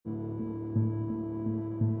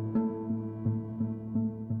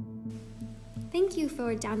Thank you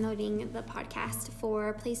for downloading the podcast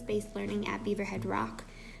for Place-Based Learning at Beaverhead Rock.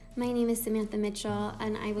 My name is Samantha Mitchell,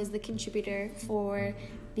 and I was the contributor for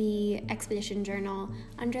the Expedition Journal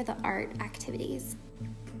under the art activities.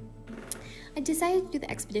 I decided to do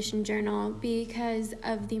the Expedition Journal because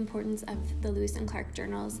of the importance of the Lewis and Clark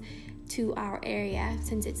journals to our area,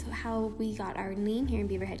 since it's how we got our name here in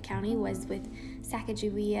Beaverhead County was with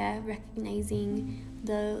Sacagawea recognizing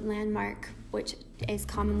the landmark, which is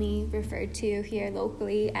commonly referred to here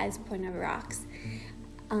locally as Point of Rocks.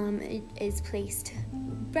 It is placed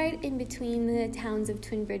right in between the towns of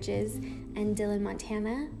Twin Bridges and Dillon,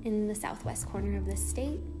 Montana, in the southwest corner of the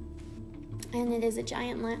state. And it is a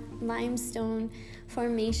giant limestone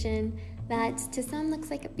formation that to some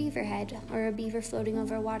looks like a beaver head or a beaver floating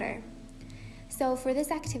over water. So for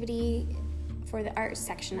this activity, for the art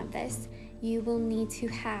section of this, you will need to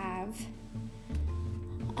have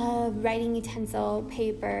a writing utensil,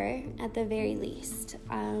 paper at the very least.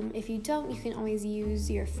 If you don't, you can always use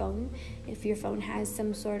your phone if your phone has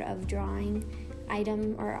some sort of drawing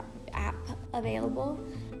item or app available.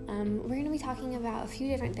 We're going to be talking about a few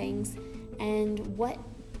different things and what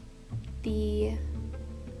the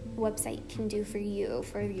website can do for you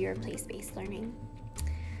for your place-based learning.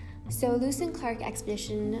 So Lewis and Clark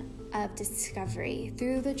Expedition of Discovery.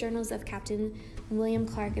 Through the journals of Captain William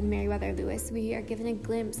Clark and Meriwether Lewis, we are given a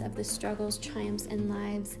glimpse of the struggles, triumphs, and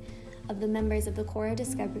lives of the members of the Corps of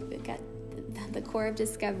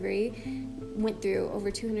Discovery went through over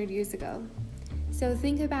 200 years ago. So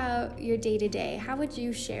think about your day-to-day. How would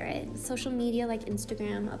you share it? Social media like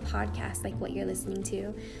Instagram, a podcast like what you're listening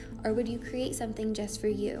to, or would you create something just for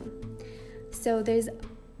you? So there's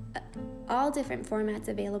all different formats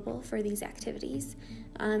available for these activities.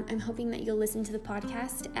 I'm hoping that you'll listen to the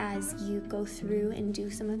podcast as you go through and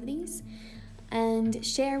do some of these and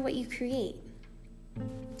share what you create.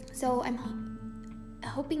 So I'm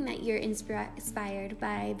hoping that you're inspired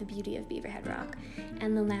by the beauty of Beaverhead Rock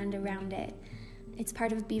and the land around it. It's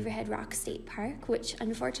part of Beaverhead Rock State Park, which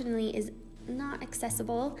unfortunately is not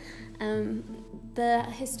accessible. The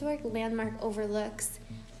historic landmark overlooks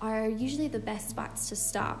are usually the best spots to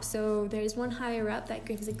stop. So there's one higher up that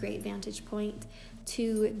gives a great vantage point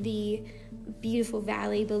to the beautiful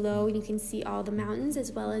valley below, and you can see all the mountains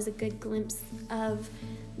as well as a good glimpse of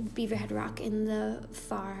Beaverhead Rock in the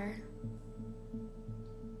far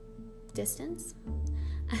distance.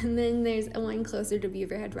 And then there's one closer to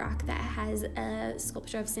Beaverhead Rock that has a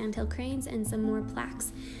sculpture of sandhill cranes and some more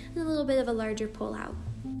plaques and a little bit of a larger pullout.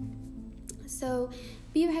 So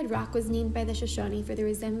Beaverhead Rock was named by the Shoshone for the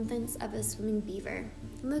resemblance of a swimming beaver.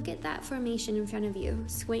 Look at that formation in front of you.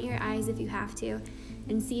 Squint your eyes if you have to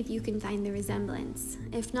and see if you can find the resemblance.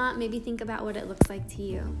 If not, maybe think about what it looks like to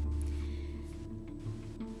you.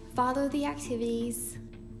 Follow the activities,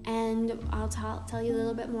 and I'll tell you a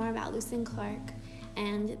little bit more about Lewis and Clark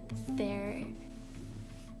and their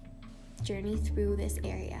journey through this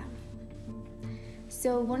area.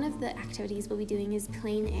 So one of the activities we'll be doing is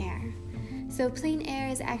plein air. So plein air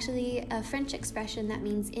is actually a French expression that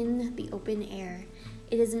means in the open air.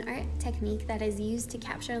 It is an art technique that is used to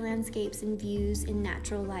capture landscapes and views in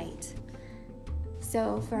natural light.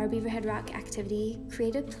 So for our Beaverhead Rock activity,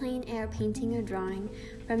 create a plein air painting or drawing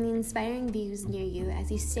from the inspiring views near you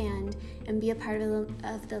as you stand and be a part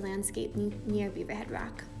of the landscape near Beaverhead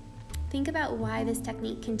Rock. Think about why this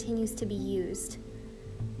technique continues to be used.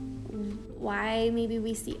 Why maybe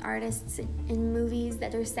we see artists in movies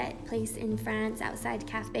that are set place in France outside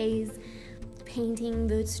cafes painting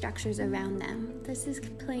the structures around them. This is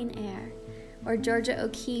plein air. Or Georgia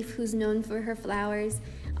O'Keeffe, who's known for her flowers,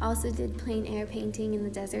 also did plein air painting in the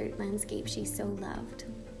desert landscape she so loved.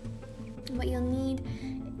 What you'll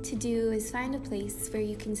need to do is find a place where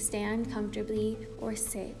you can stand comfortably or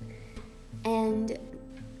sit and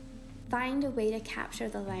find a way to capture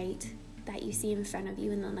the light that you see in front of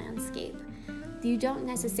you in the landscape. You don't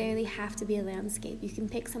necessarily have to be a landscape. You can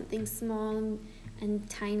pick something small and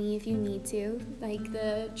tiny if you need to. Like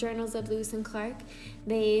the journals of Lewis and Clark,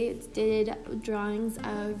 they did drawings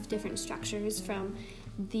of different structures from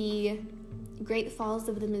the Great Falls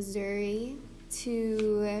of the Missouri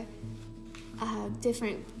to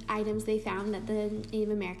different items they found that the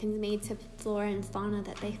Native Americans made to flora and fauna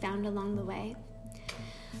that they found along the way.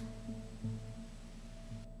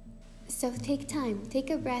 So take time,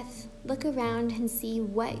 take a breath, look around and see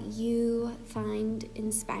what you find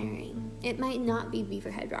inspiring. It might not be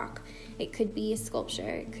Beaverhead Rock. It could be a sculpture.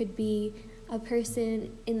 It could be a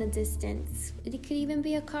person in the distance. It could even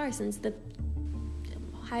be a car, since the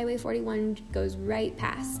Highway 41 goes right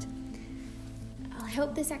past. I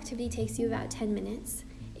hope this activity takes you about 10 minutes.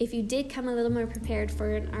 If you did come a little more prepared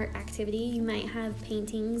for an art activity, you might have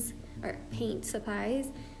paintings or paint supplies,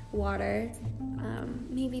 water,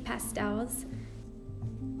 maybe pastels.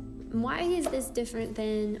 Why is this different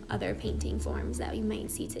than other painting forms that you might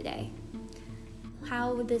see today?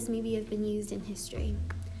 How would this maybe have been used in history?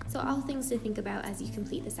 So all things to think about as you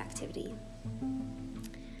complete this activity.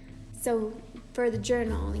 So for the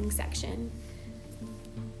journaling section,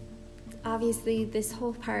 obviously this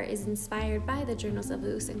whole part is inspired by the journals of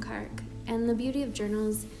Lewis and Clark. And the beauty of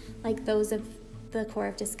journals, like those of the Core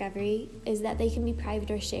of Discovery, is that they can be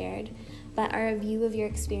private or shared, but are a view of your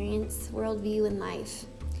experience, worldview, and life.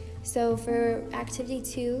 So for activity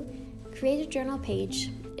 2, create a journal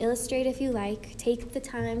page, illustrate if you like, take the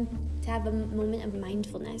time to have a moment of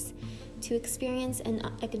mindfulness, to experience and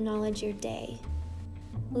acknowledge your day.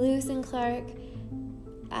 Lewis and Clark,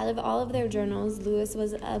 out of all of their journals, Lewis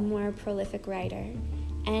was a more prolific writer.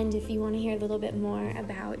 And if you want to hear a little bit more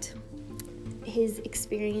about his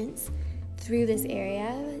experience through this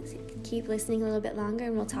area, keep listening a little bit longer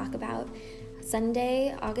and we'll talk about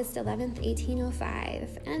Sunday, August 11th,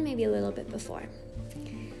 1805, and maybe a little bit before.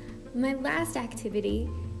 My last activity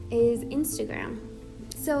is Instagram.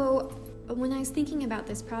 So when I was thinking about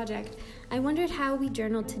this project, I wondered how we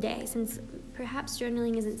journaled today, since perhaps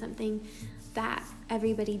journaling isn't something that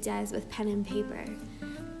everybody does with pen and paper.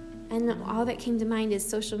 And all that came to mind is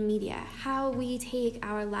social media, how we take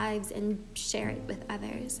our lives and share it with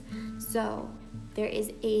others. So there is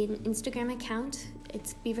an Instagram account.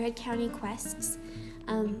 It's Beaverhead County Quests.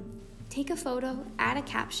 Take a photo, add a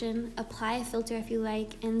caption, apply a filter if you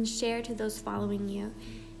like, and share to those following you.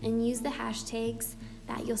 And use the hashtags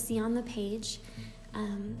that you'll see on the page.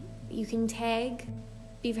 You can tag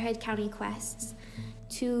Beaverhead County Quests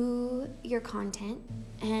to your content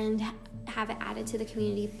and have it added to the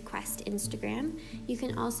Community Quest Instagram. You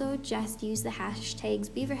can also just use the hashtags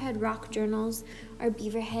Beaverhead Rock Journals or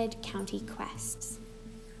Beaverhead County Quests.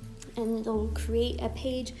 And it'll create a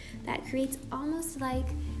page that creates almost like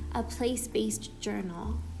a place-based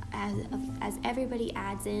journal as everybody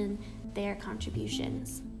adds in their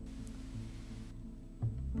contributions.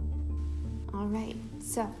 All right,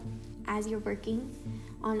 so as you're working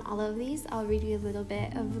on all of these, I'll read you a little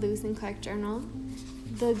bit of Lewis and Clark Journal.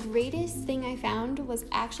 The greatest thing I found was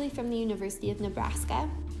actually from the University of Nebraska.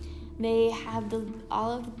 They have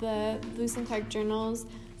all of the Lewis and Clark journals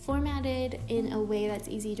formatted in a way that's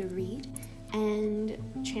easy to read and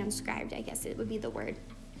transcribed, I guess it would be the word.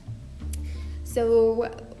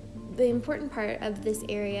 So the important part of this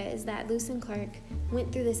area is that Lewis and Clark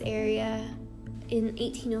went through this area in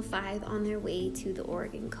 1805 on their way to the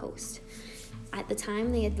Oregon coast. At the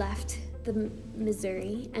time, they had left the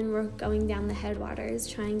Missouri and were going down the headwaters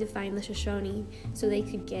trying to find the Shoshone so they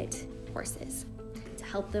could get horses to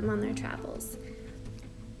help them on their travels.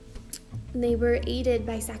 They were aided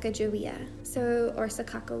by Sacagawea,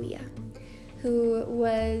 who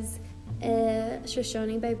was a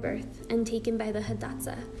Shoshone by birth and taken by the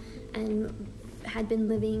Hidatsa and had been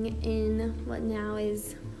living in what now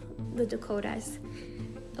is the Dakotas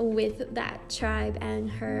with that tribe and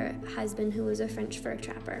her husband, who was a French fur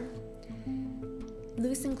trapper.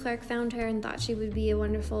 Lewis and Clark found her and thought she would be a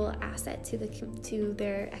wonderful asset to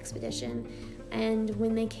their expedition. And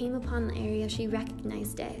when they came upon the area, she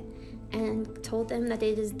recognized it and told them that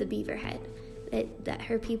it is the Beaverhead, that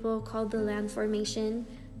her people called the land formation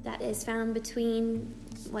that is found between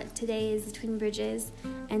what today is the Twin Bridges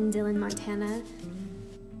and Dillon, Montana,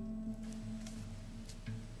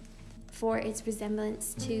 for its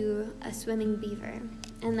resemblance to a swimming beaver,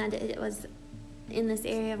 and that it was in this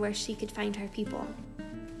area where she could find her people.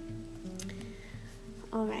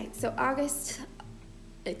 All right, so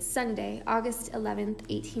it's Sunday, August 11th,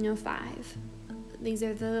 1805. These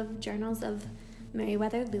are the journals of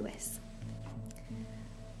Meriwether Lewis.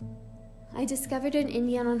 I discovered an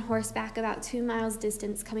Indian on horseback about 2 miles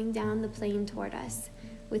distance coming down the plain toward us.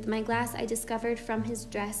 With my glass, I discovered from his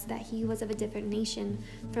dress that he was of a different nation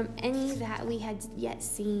from any that we had yet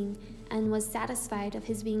seen, and was satisfied of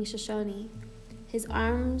his being Shoshone. His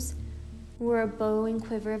arms were a bow and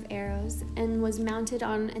quiver of arrows, and was mounted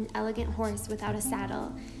on an elegant horse without a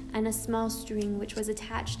saddle, and a small string which was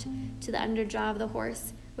attached to the underjaw of the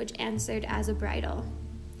horse, which answered as a bridle.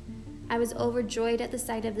 I was overjoyed at the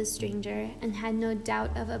sight of this stranger, and had no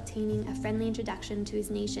doubt of obtaining a friendly introduction to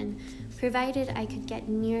his nation, provided I could get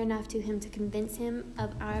near enough to him to convince him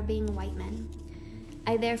of our being white men.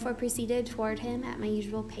 I therefore proceeded toward him at my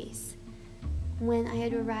usual pace. When I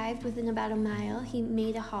had arrived within about a mile, he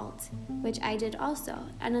made a halt, which I did also,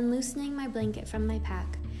 and unloosening my blanket from my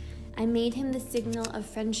pack, I made him the signal of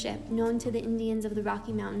friendship known to the Indians of the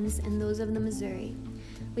Rocky Mountains and those of the Missouri.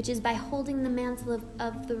 which is by holding the mantle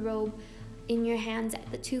of the robe in your hands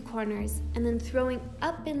at the two corners and then throwing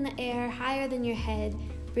up in the air higher than your head,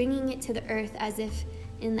 bringing it to the earth as if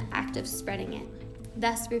in the act of spreading it,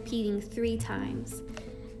 thus repeating 3 times.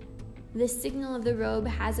 This signal of the robe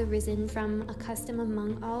has arisen from a custom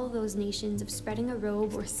among all those nations of spreading a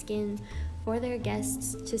robe or skin for their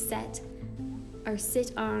guests to set or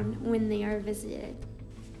sit on when they are visited.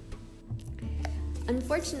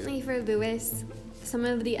 Unfortunately for Lewis, some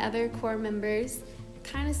of the other Corps members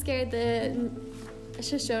kind of scared the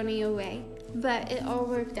Shoshone away, but it all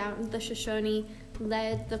worked out. The Shoshone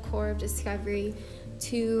led the Corps of Discovery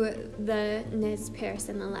to the Nez Perce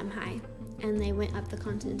and the Lemhi, and they went up the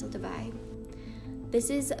Continental Divide. This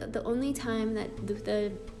is the only time that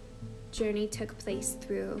the journey took place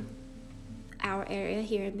through our area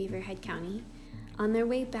here in Beaverhead County. On their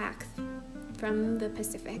way back from the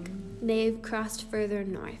Pacific, they've crossed further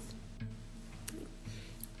north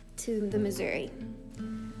to the Missouri.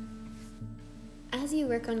 As you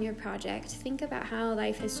work on your project, think about how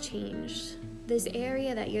life has changed. This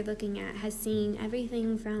area that you're looking at has seen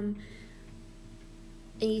everything from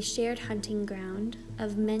a shared hunting ground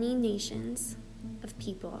of many nations of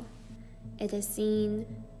people. It has seen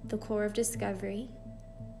the Corps of Discovery,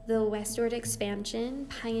 the westward expansion,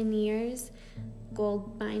 pioneers,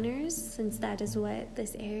 gold miners, since that is what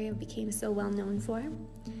this area became so well known for,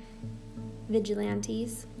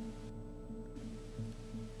 vigilantes,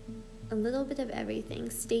 a little bit of everything,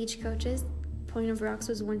 stagecoaches. Point of Rocks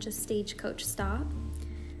was once a stagecoach stop,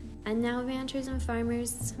 and now ranchers and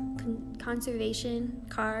farmers, conservation,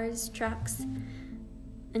 cars, trucks,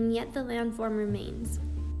 and yet the landform remains.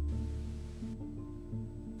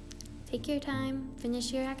 Take your time,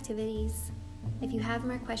 finish your activities. If you have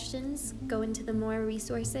more questions, go into the more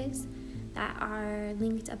resources that are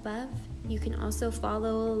linked above. You can also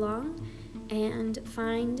follow along and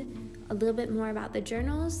find a little bit more about the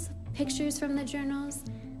journals, pictures from the journals,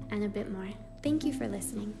 and a bit more. Thank you for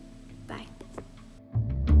listening. Bye.